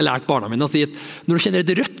det faktisk jeg har lært barna mine å si, at når du kjenner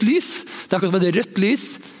et rødt lys, det akkurat som et rødt lys,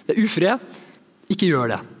 det ufred, ikke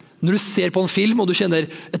gjør det. Når du ser på en film og du kjenner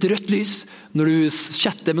et rødt lys, når du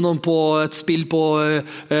chatter med noen på et spill på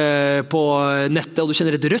nettet og du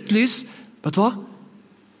kjenner et rødt lys, vet du hva?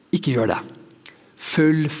 Ikke gjør det.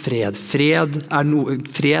 Følg fred.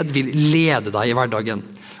 Fred vil lede deg i hverdagen.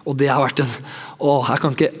 Og det har vært jeg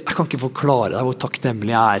kan ikke forklare deg hvor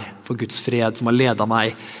takknemlig jeg for Guds fred som har ledet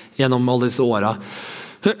meg gjennom alle disse årene.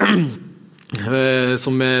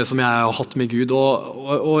 Som jeg har hatt med Gud,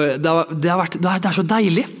 og det så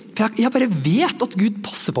deilig, for jeg bare vet at Gud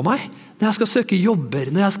passer på meg. Når jeg skal søke jobber,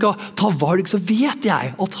 når jeg skal ta valg, så vet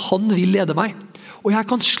jeg at han vil lede meg. Og jeg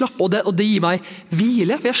kan slappe, og det gir meg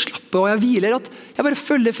hvile, for jeg slapper og jeg hviler, at jeg bare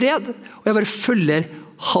følger fred, og jeg bare følger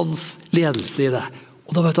hans ledelse i det.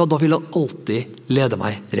 Og da vil han alltid lede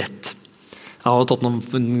meg rett. Jeg har tatt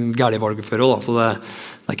noen gærlige valg før også, så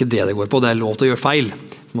det ikke det går på. Det lov til å gjøre feil.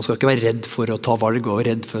 Man skal ikke være redd for å ta valg og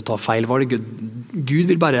redd for å ta feil valg. Gud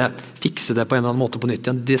vil bare fikse det på en eller annen måte på nytt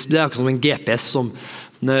igjen. Det ikke som en GPS som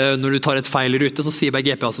når du tar et feil rute, så sier bare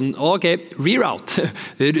GPS-en ok, reroute.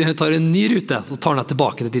 Tar en ny rute, så tar den deg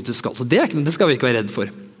tilbake til dit du skal. Så det skal vi ikke være redd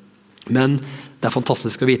for. Men det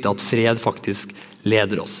fantastisk å vite at fred faktisk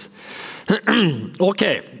leder oss. Ok,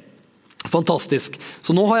 fantastisk.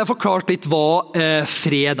 Så nå har jeg forklart litt hva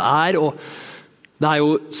fred og det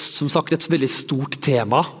jo som sagt et veldig stort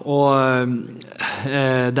tema, og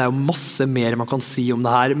det jo masse mer man kan si om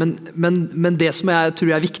det her, men det som jeg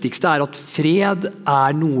tror viktigst at fred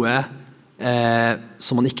noe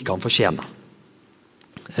som man ikke kan fortjene.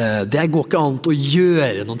 Det går ikke an å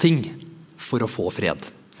gjøre noen ting for å få fred.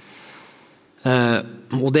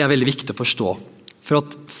 Og det veldig viktig å forstå. For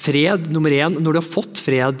at fred, nummer 1, når du har fått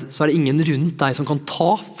fred, så det ingen rundt deg som kan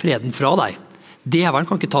ta freden fra deg. Djevelen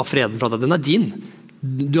kan ikke ta freden fra deg, den din.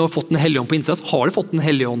 Du har fått en hellig ånd på innsida, så har du fått en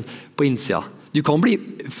hellig ånd på innsida. Du kan bli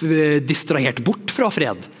distrahert bort fra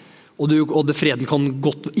fred, og freden kan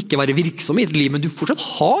godt ikke være virksom i ditt liv, men du fortsatt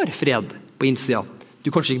har fred på innsida. Du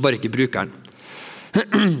kanskje bare ikke bruker den.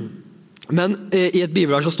 Men i et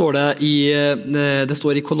bibelvers så står det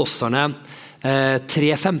står i Kolosserne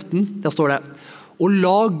 3:15, der står det: «Og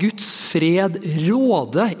la Guds fred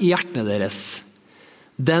råde i hjertene deres,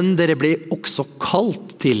 den dere blir også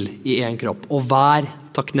kalt til i en kropp, og vær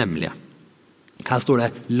takknemlige.» Her står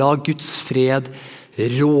det: «La Guds fred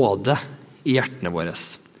råde i hjertene våre.»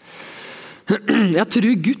 Jeg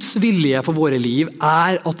tror Guds vilje for våre liv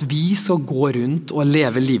at vi skal gå rundt og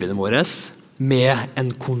leve livene våre med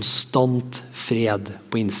en konstant fred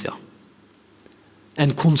på innsida.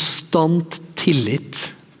 En konstant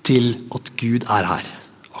tillit til at Gud her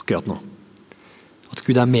akkurat nå. At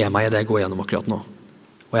Gud med meg i det jeg går gjennom akkurat nå.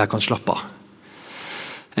 Og jeg kan slappe av.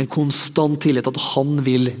 En konstant tillit at han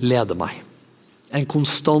vil lede meg. En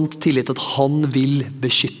konstant tillit at han vil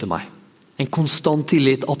beskytte meg. En konstant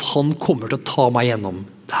tillit at han kommer til å ta meg gjennom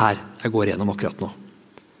det her jeg går gjennom akkurat nå.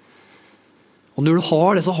 Og når du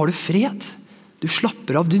har det, så har du fred. Du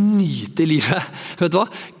slapper av, du nyter livet. Vet du hva?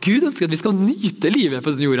 Gud ønsker at vi skal nyte livet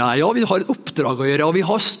på denne jorda her. Ja, vi har et oppdrag å gjøre, og vi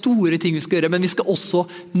har store ting vi skal gjøre, men vi skal også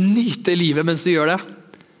nyte livet mens vi gjør det.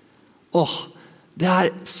 Det er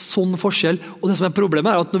sånn forskjell. Og det som er problemet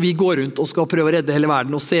er at når vi går rundt og skal prøve å redde hele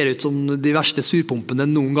verden og ser ut som de verste surpumpene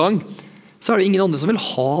noen gang, så er det ingen andre som vil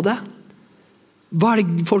ha det. Hva er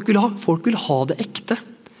det folk vil ha? Folk vil ha det ekte.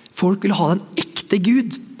 Folk vil ha den ekte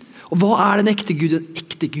Gud. Og hva er den ekte Gud? Den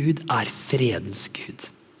ekte Gud er fredens Gud.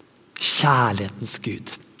 Kjærlighetens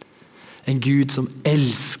Gud. En Gud som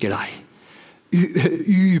elsker deg.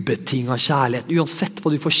 Ubetinget kjærlighet. Uansett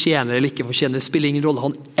hva du fortjener eller ikke fortjener, det spiller ingen rolle.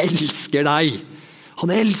 Han elsker deg.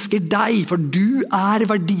 Han elsker deg, for du er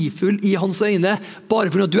verdifull i hans øyne, bare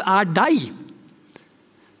fordi at du er deg.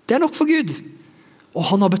 Det er nok for Gud. Og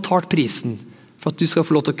han har betalt prisen for at du skal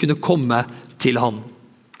få lov til å kunne komme til han.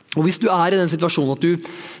 Og hvis du er i den situasjonen at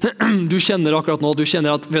du kjenner akkurat nå, du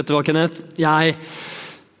kjenner at, vet du hva, Kenneth, jeg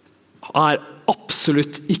er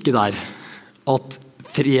absolutt ikke der at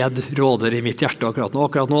fred råder i mitt hjerte akkurat nå.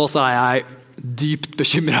 Akkurat nå så er jeg dypt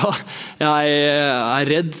bekymret. Jeg er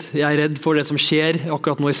redd for det som skjer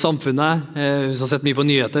akkurat nå i samfunnet. Hvis du har sett mye på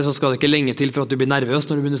nyheter, så skal det ikke lenge til for at du blir nervøs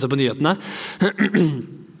når du begynner å se på nyhetene.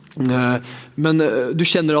 Men du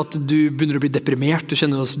kjenner at du begynner å bli deprimert, du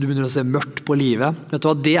kjenner at du begynner å se mørkt på livet. Vet du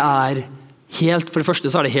hva, det er helt, for det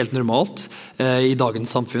første så er det helt normalt i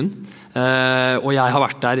dagens samfunn. Og jeg har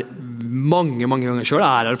vært der mange ganger selv,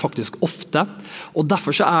 jeg er her faktisk ofte. Og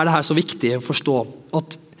derfor så er det her så viktig å forstå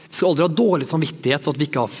at vi skal aldri ha dårlig samvittighet at vi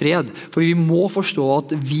ikke har fred. For vi må forstå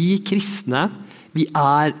at vi kristne, vi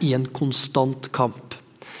er i en konstant kamp.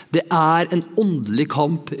 Det er en åndelig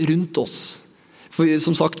kamp rundt oss. For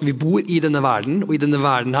som sagt, vi bor i denne verden, og i denne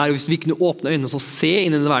verden her, og hvis vi kunne åpne øynene og se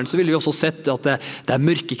inn i denne verden, så ville vi også sett at det er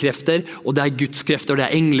mørkekrefter, og det er gudskrefter, og det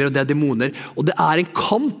er engler, og det er demoner. Og det er en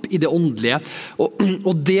kamp i det åndelige.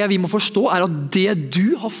 Og det vi må forstå er at det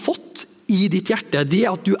du har fått i ditt hjerte, det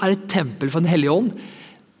at du er et tempel for den hellige ånd,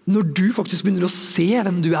 når du faktisk begynner å se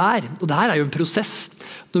hvem du er, og det her er jo en prosess,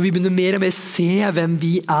 når vi begynner mer og mer se hvem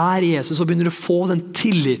vi er i Jesus, så begynner du å få den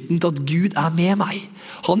tilliten til at Gud er med meg.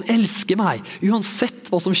 Han elsker meg, uansett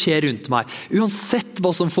hva som skjer rundt meg, uansett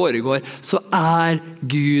hva som foregår, så er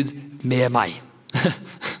Gud med meg.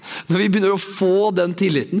 Når vi begynner å få den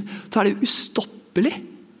tilliten, så er det ustoppelig.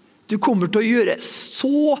 Du kommer til å gjøre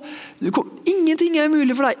ingenting er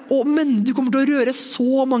mulig for deg, men du kommer til å røre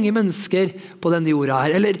så mange mennesker på denne jorda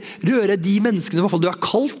her, eller røre de menneskene i hvert fall du er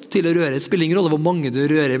kalt til å røre. Det spiller ingen rolle hvor mange du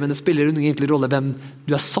rører, men det spiller egentlig rolle hvem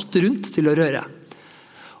du er satt rundt til å røre.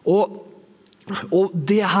 Og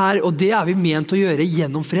det er vi ment å gjøre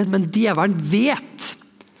gjennom fred, men djevelen vet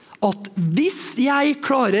at hvis jeg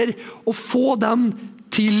klarer å få dem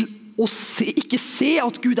til å ikke se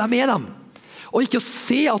at Gud er med dem, og ikke å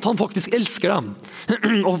se at han faktisk elsker dem,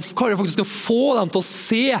 og klarer faktisk å få dem til å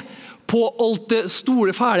se på alt det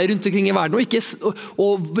store fæle rundt omkring i verden,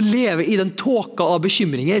 og leve i den tåka av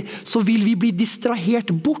bekymringer, så vil vi bli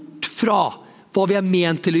distrahert bort fra hva vi er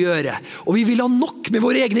ment til å gjøre. Og vi vil ha nok med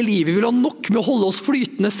våre egne liv, vi vil ha nok med å holde oss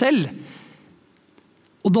flytende selv.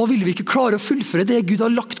 Og da vil vi ikke klare å fullføre det Gud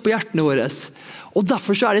har lagt på hjertene våre. Og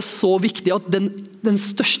derfor så er det så viktig at den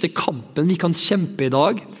største kampen vi kan kjempe i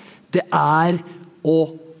dag, det er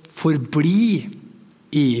å forbli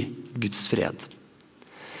i Guds fred.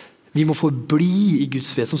 Vi må forbli i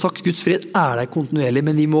Guds fred. Som sagt, Guds fred er der kontinuerlig,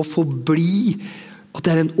 men vi må forbli at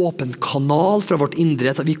det er en åpen kanal fra vårt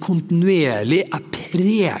indre, at vi kontinuerlig er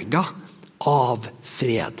preget av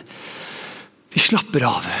fred. Vi slapper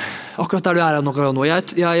av. Akkurat der du er nå.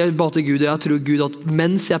 Jeg ba til Gud, og jeg tror Gud at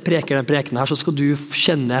mens jeg preker den prekenen her, så skal du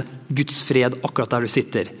kjenne Guds fred akkurat der du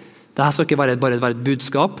sitter. Dette skal ikke bare være et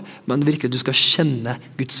budskap, men virkelig du skal kjenne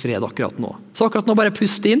Guds fred akkurat nå. Så akkurat nå bare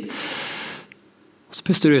pust inn, og så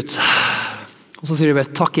puster du ut. Og så sier du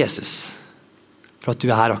bare, takk Jesus, for at du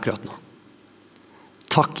er her akkurat nå.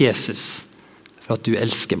 Takk Jesus, for at du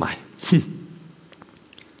elsker meg.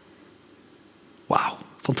 Wow,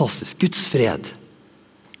 fantastisk. Guds fred.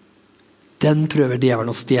 Den prøver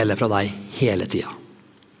djevelen å stjele fra deg hele tiden.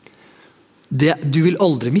 Du vil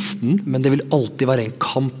aldri miste den, men det vil alltid være en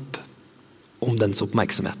kamp om dens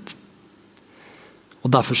oppmerksomhet.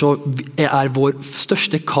 Og derfor så er vår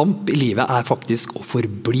største kamp i livet er faktisk å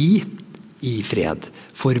forbli i fred.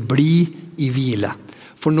 Forbli i hvile.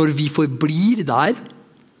 For når vi forblir der,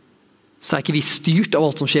 så er ikke vi styrt av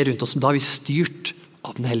alt som skjer rundt oss, men da er vi styrt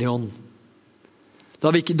av den hellige ånd. Da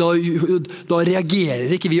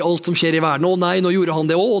reagerer ikke vi alt som skjer i verden. Å nei, nå gjorde han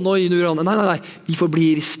det. Å, nå gjorde han det. Nei. Vi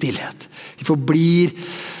forblir i stillhet. Vi forblir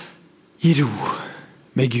i ro.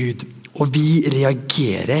 med Gud, og vi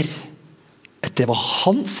reagerer etter hva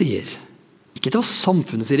han sier. Ikke etter hva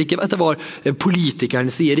samfunnet sier, ikke etter hva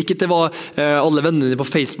politikerne sier, ikke etter hva alle vennene på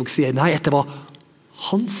Facebook sier, nei, etter hva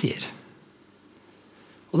han sier.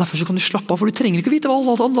 Og derfor så kan du slappe av, for du trenger ikke vite hva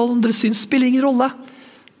alle andre syns, spiller ingen rolle.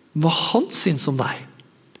 Hva han syns om deg,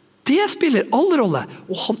 det spiller all rolle,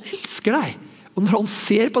 og han elsker deg. Og når han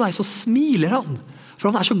ser på deg, så smiler han,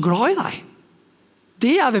 for han så glad i deg.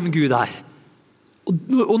 Det hvem Gud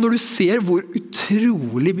Og når du ser hvor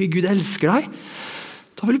utrolig mye Gud elsker deg,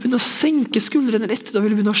 da vil du begynne å senke skuldrene litt, da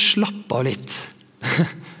vil du begynne å slappe av litt.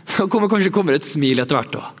 Så kanskje kommer et smil etter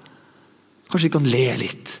hvert da. Kanskje du kan le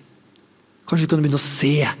litt. Kanskje du kan begynne å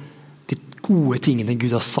se de gode tingene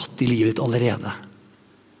Gud har satt i livet ditt allerede.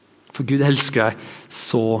 For Gud elsker deg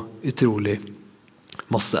så utrolig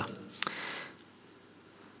masse.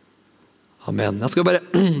 Amen. Da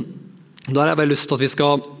har jeg bare lyst til at vi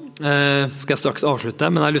skal jeg straks avslutte,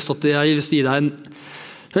 men jeg har lyst til å gi deg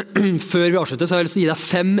før vi avslutter, så har jeg lyst til å gi deg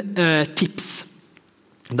 5 tips.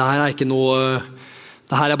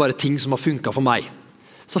 Dette er bare ting som har funket for meg.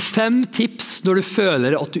 Så 5 tips når du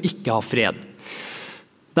føler at du ikke har fred.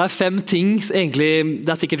 Det er 5 ting, egentlig,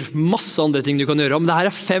 det er sikkert masse andre ting du kan gjøre, men dette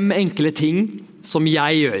er 5 enkle ting som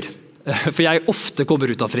jeg gjør. For jeg ofte kommer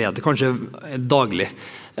ut av fred, kanskje daglig.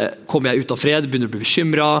 Kommer jeg ut av fred, begynner å bli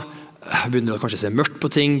bekymret, begynner å kanskje se mørkt på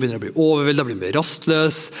ting, begynner å bli overveldet, blir mer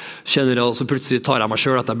rastløs, kjenner at så plutselig tar jeg meg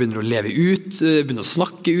selv at jeg begynner å leve ut, begynner å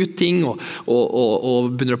snakke ut ting, og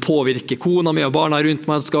begynner å påvirke kona mi og barna rundt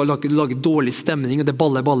meg, skal lage dårlig stemning, og det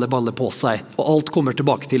baller på seg. Og alt kommer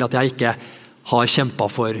tilbake til at jeg ikke har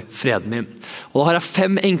kjempet for freden min. Og da har jeg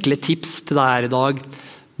 5 enkle tips til deg her i dag,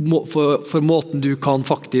 for måten du kan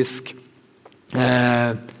faktisk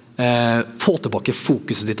få tilbake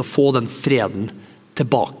fokuset ditt, og få den freden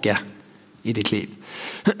tilbake i ditt liv.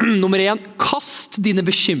 Nummer 1, kast dine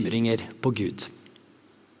bekymringer på Gud.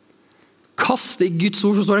 I Guds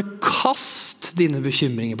ord så står det, kast dine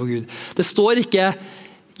bekymringer på Gud. Det står ikke,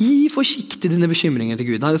 gi forsiktig dine bekymringer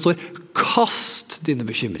til Gud. Nei, det står, kast dine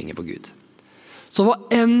bekymringer på Gud. Så hva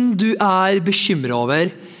enn du bekymret over,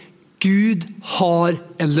 Gud har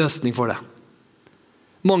en løsning for det.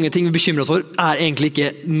 Mange ting vi bekymrer oss for egentlig ikke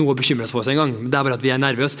noe å bekymre oss for en gang. Det bare at vi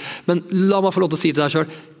nervøse. Men la meg få lov til å si til deg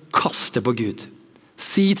selv, kast det på Gud.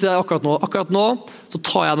 Si til deg akkurat nå, så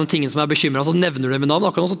tar jeg den tingen som jeg bekymret, så nevner du det med navn.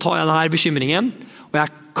 Akkurat nå så tar jeg denne bekymringen, og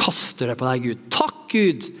jeg kaster det på deg, Gud. Takk,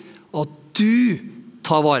 Gud, at du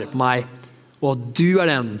tar vare på meg, og at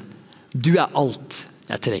du alt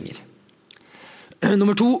jeg trenger.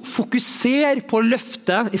 Nummer 2, fokuser på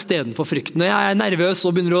løftet i stedet for frykten. Når jeg nervøs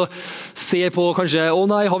og begynner å se på kanskje,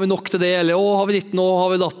 nei, har vi nok til det? Eller, har vi ditt nå?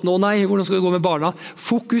 Har vi datt nå? Nei, hvordan skal det gå med barna?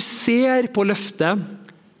 Fokuser på løftet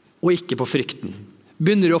og ikke på frykten.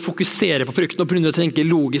 Begynner du å fokusere på frykten og begynner å tenke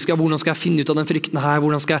logisk, hvordan skal jeg finne ut av den frykten her?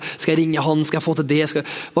 Hvordan skal jeg ringe han? Skal jeg få til det?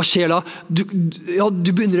 Hva skjer da? Du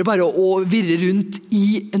begynner bare å virre rundt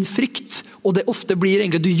i en frykt, og det ofte blir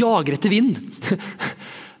egentlig, du jager etter vind.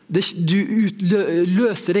 Du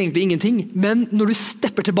løser egentlig ingenting, men når du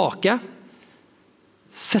stepper tilbake,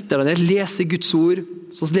 setter deg ned, leser Guds ord,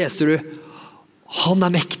 så leser du, han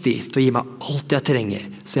mektig til å gi meg alt jeg trenger,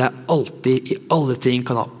 så jeg alltid i alle ting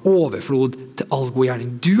kan ha overflod til all god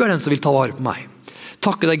gjerning. Du den som vil ta vare på meg.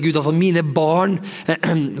 Takke deg, Gud, for mine barn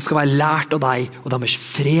skal være lært av deg, og deres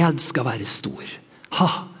fred skal være stor.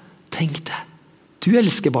 Tenk det. Du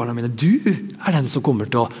elsker barna mine. Du den som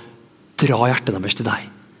kommer til å dra hjertet deres til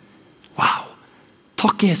deg. Wow,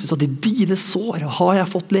 takk Jesus at i dine sår har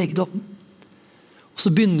jeg fått legedom. Og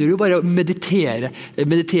så begynner du bare å meditere,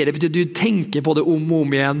 du tenker på det om og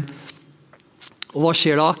om igjen. Og hva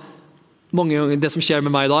skjer da? Mange ganger det som skjer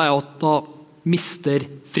med meg da, at da mister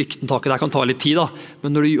frykten taket. Det kan ta litt tid da,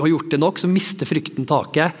 men når du har gjort det nok, så mister frykten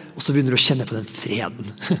taket, og så begynner du å kjenne på den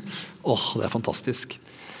freden. Det fantastisk.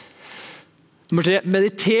 Nummer 3,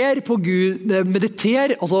 mediter på Gud.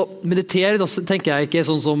 Mediter, da tenker jeg ikke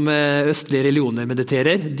sånn som østlige religioner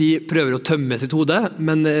mediterer. De prøver å tømme sitt hode,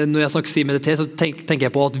 men når jeg sier mediter, så tenker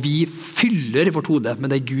jeg på at vi fyller vårt hode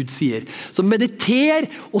med det Gud sier. Så mediter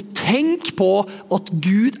og tenk på at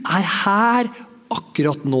Gud her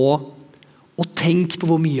akkurat nå, og tenk på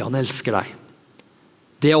hvor mye han elsker deg.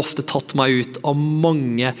 Det har ofte tatt meg ut av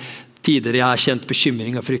mange tider jeg har kjent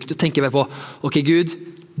bekymring og frykt. Du tenker bare på, ok Gud,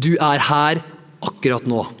 du her akkurat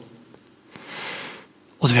nå,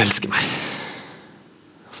 og du elsker meg.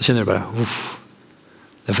 Så kjenner du bare,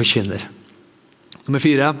 det forsvinner. Nummer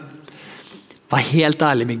 4, vær helt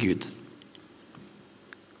ærlig med Gud.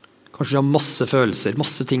 Kanskje du har masse følelser,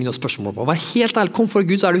 masse ting du har spørsmål på. Vær helt ærlig, kom for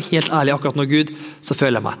Gud, så du helt ærlig akkurat nå, Gud, så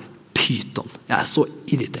føler jeg meg pyton. Jeg så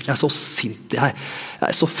irritert, jeg så sint,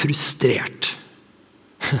 jeg så frustrert.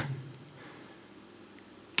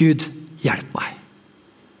 Gud, hjelp meg.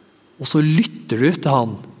 Og så lytter du til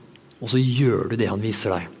han, og så gjør du det han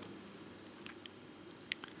viser deg.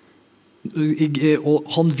 Og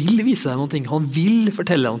han vil vise deg noe, han vil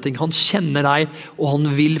fortelle deg noe, han kjenner deg, og han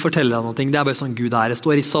vil fortelle deg noe. Det bare sånn Gud er. Det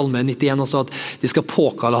står i Salme 91 også at de skal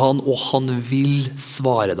påkalle han, og han vil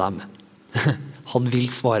svare dem. Han vil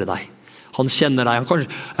svare deg. Han kjenner deg. Jeg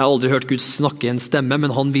har aldri hørt Gud snakke i en stemme,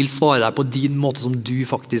 men han vil svare deg på din måte som du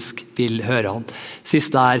faktisk vil høre han.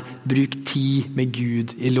 Siste bruk tid med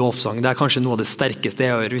Gud i lovsang. Det kanskje noe av det sterkeste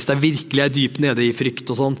jeg gjør. Hvis jeg virkelig dypt nede i frykt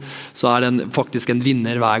og sånn, så den faktisk en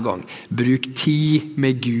vinner hver gang. Bruk tid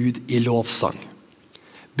med Gud i lovsang.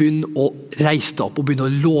 Begynn å reise deg opp og begynn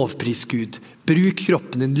å lovprise Gud. Bruk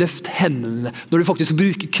kroppen din, løft hendene dine. Når du faktisk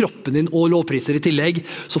bruker kroppen din og lovpriser i tillegg,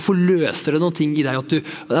 så forløser det noen ting i deg at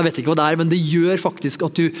jeg vet ikke hva det men det gjør faktisk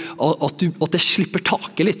at det slipper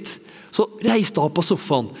taket litt. Så reis deg opp på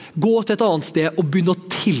sofaen, gå til et annet sted og begynn å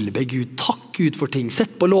tilbe Gud. Takk Gud for ting,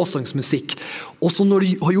 sett på lovsangsmusikk. Og så når du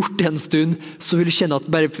har gjort det en stund, så vil du kjenne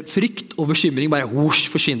at bare frykt og bekymring bare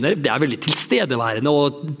forsvinner. Det veldig tilstedeværende,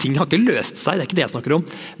 og ting har ikke løst seg, det ikke det jeg snakker om.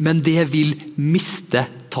 Men det vil miste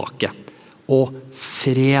taket. Og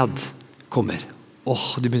fred kommer.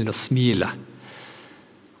 Du begynner å smile.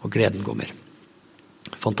 Og gleden kommer.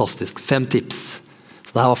 Fantastisk. 5 tips.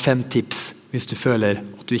 Så det her var 5 tips hvis du føler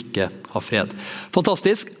at du ikke har fred.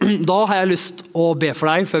 Fantastisk. Da har jeg lyst å be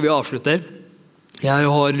for deg før vi avslutter.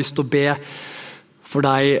 Jeg har lyst til å be for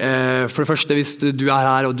deg, for det første, hvis du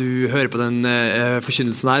her og du hører på den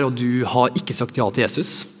forkynnelsen her, og du har ikke sagt ja til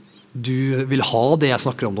Jesus. Du vil ha det jeg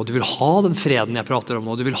snakker om nå, du vil ha den freden jeg prater om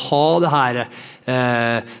nå, du vil ha det her,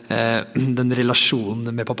 den relasjonen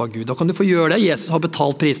med pappa Gud. Da kan du få gjøre det. Jesus har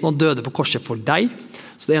betalt prisen og døde på korset for deg,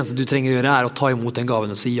 så det eneste du trenger å gjøre å ta imot den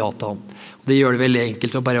gaven og si ja til ham. Og det gjør det veldig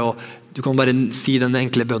enkelt, du kan bare si den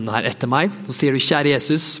enkle bønnen her etter meg, så sier du: kjære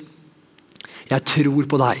Jesus, jeg tror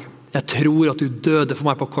på deg, jeg tror at du døde for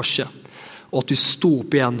meg på korset, og at du sto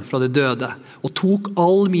opp igjen fra det døde, og tok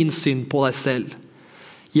all min synd på deg selv.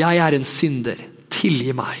 Jeg en synder,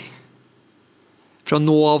 tilgi meg. Fra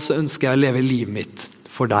nå av så ønsker jeg å leve livet mitt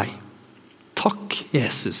for deg. Takk,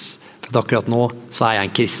 Jesus, for at akkurat nå så jeg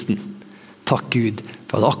en kristen. Takk, Gud,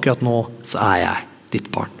 for at akkurat nå så jeg ditt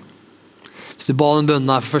barn. Hvis du ba den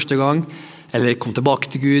bønnen her for første gang, eller kom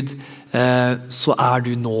tilbake til Gud, så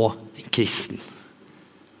du nå en kristen.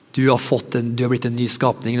 Du har blitt en ny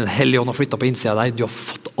skapning, den hellige ånd har flyttet på innsiden av deg, du har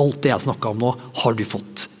fått alt det jeg snakket om nå, har du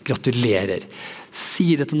fått. Gratulerer.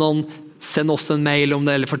 Si det til noen, send oss en mail om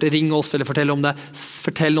det, eller ring oss, eller fortell om det.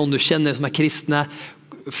 Fortell noen du kjenner som kristne.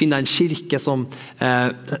 Finn deg en kirke som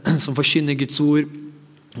forkynner Guds ord,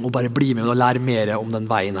 og bare bli med og lære mer om den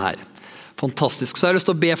veien her. Fantastisk. Så jeg har lyst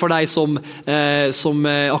til å be for deg som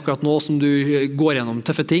akkurat nå, som du går gjennom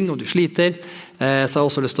tøffe ting, og du sliter. Så jeg har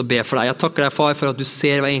også lyst til å be for deg. Jeg takker deg, far, for at du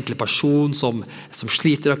ser hver enkelt person som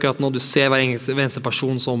sliter akkurat nå. Du ser hver eneste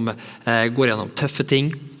person som går gjennom tøffe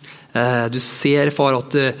ting. Du ser, far,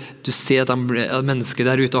 at du ser at mennesker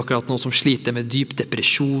der ute akkurat nå som sliter med dyp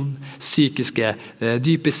depresjon,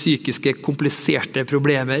 dype psykiske, kompliserte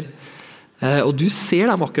problemer. Og du ser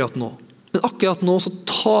dem akkurat nå. Men akkurat nå så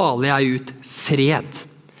taler jeg ut fred.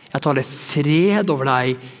 Jeg taler fred over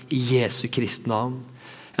deg i Jesu Kristi navn.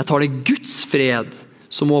 Jeg taler Guds fred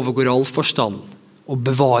som overgår all forstand og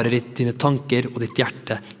bevarer dine tanker og ditt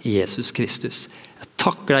hjerte i Jesus Kristus. Jeg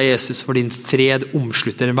takker deg, Jesus, for din fred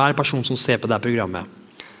omslutter hver person som ser på dette programmet.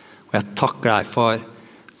 Og jeg takker deg for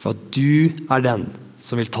at du den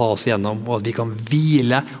som vil ta oss gjennom, og at vi kan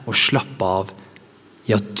hvile og slappe av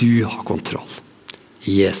i at du har kontroll.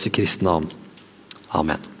 I Jesu Kristi navn.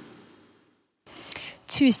 Amen.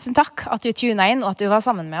 Tusen takk at du tunet inn og at du var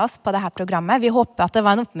sammen med oss på dette programmet. Vi håper at det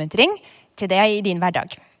var en oppmuntring til deg i din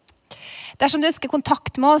hverdag. Dersom du ønsker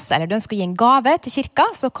kontakt med oss, eller du ønsker å gi en gave til kirka,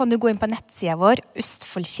 så kan du gå inn på nettsiden vår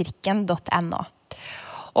østfoldkirken.no.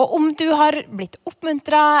 Og om du har blitt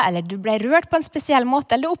oppmuntret, eller du ble rørt på en spesiell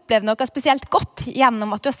måte, eller du opplevde noe spesielt godt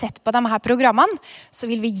gjennom at du har sett på disse programmene, så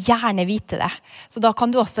vil vi gjerne vite det. Så da kan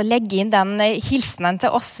du også legge inn den hilsenen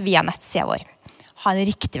til oss via nettsiden vår. Ha en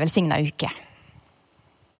riktig velsignet uke.